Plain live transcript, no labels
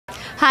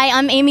Hi,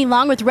 I'm Amy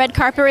Long with Red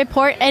Carpet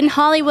Report in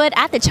Hollywood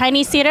at the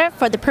Chinese Theater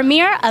for the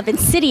premiere of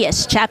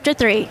Insidious Chapter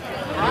 3.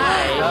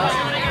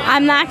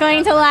 I'm not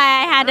going to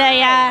lie,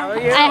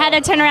 I had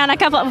to turn around a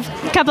couple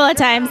of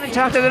times.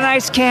 Talk to the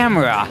nice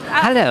camera.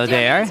 Hello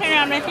there. Turn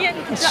around with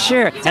you?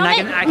 Sure, and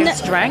I can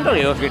strangle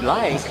you if you'd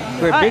like.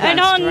 We're big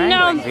on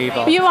strangling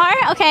people. You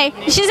are? Okay.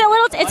 It's a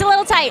little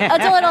tight.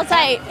 It's a little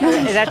tight.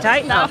 Is that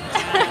tight? No.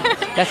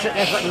 That's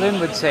what Lynn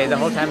would say the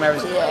whole time I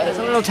was. It's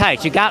a little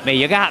tight. You got me.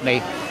 You got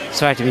me.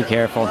 So I have to be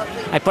careful.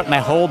 I put my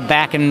whole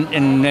back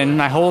and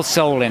my whole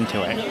soul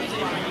into it.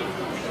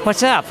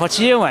 What's up? What's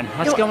you doing?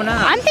 What's going on?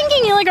 I'm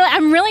thinking you look.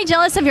 I'm really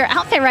jealous of your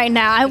outfit right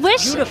now. I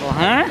wish. Beautiful,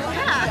 huh?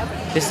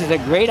 Yeah. This is a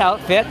great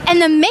outfit.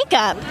 And the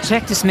makeup.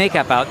 Check this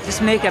makeup out.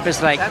 This makeup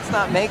is like. That's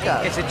not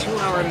makeup. It's a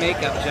 2-hour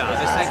makeup job.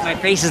 It's like my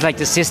face is like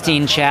the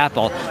Sistine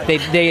Chapel.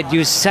 They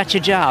do such a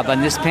job on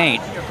this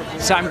paint.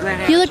 So I'm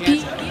glad. You look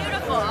beautiful.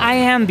 I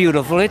am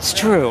beautiful. It's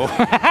true.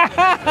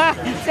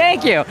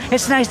 Thank you.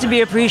 It's nice to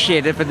be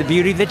appreciated for the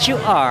beauty that you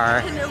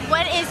are.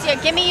 What is your?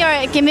 Give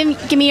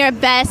me your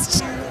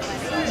best.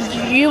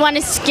 You want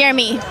to scare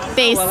me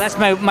face. Well, that's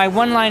my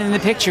one line in the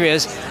picture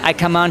is I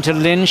come on to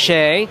Lin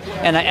Shay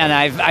and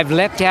I've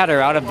leapt at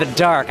her out of the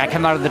dark. I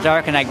come out of the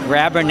dark and I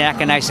grab her neck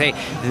and I say,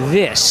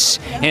 "This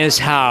is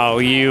how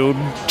you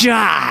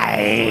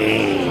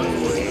die."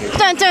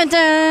 Dun dun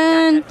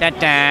dun. Da,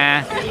 da.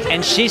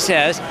 And she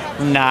says,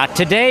 "Not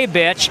today,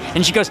 bitch."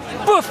 And she goes,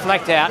 "Boof,"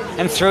 like that,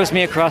 and throws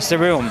me across the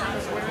room.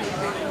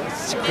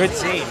 It's a good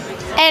scene.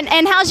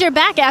 And how's your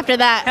back after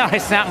that? No,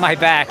 it's not my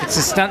back. It's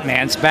the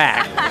stuntman's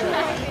back.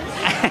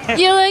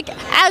 You look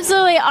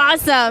absolutely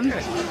awesome.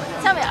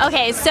 Tell me,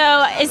 okay,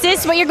 so is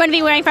this what you're going to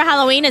be wearing for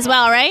Halloween as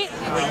well, right?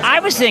 I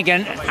was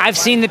thinking, I've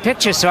seen the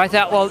picture, so I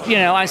thought, well, you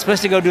know, I'm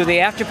supposed to go do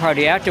the after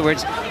party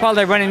afterwards while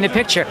they're running the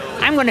picture.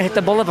 I'm going to hit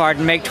the boulevard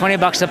and make 20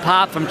 bucks a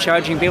pop from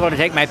charging people to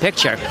take my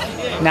picture.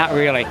 Not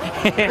really.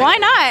 Why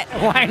not?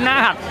 Why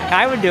not?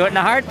 I would do it in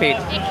a heartbeat.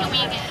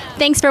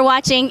 Thanks for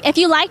watching. If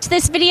you liked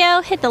this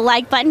video, hit the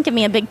like button, give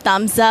me a big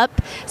thumbs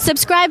up.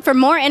 Subscribe for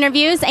more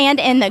interviews, and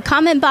in the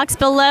comment box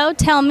below,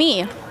 tell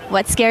me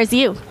what scares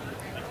you.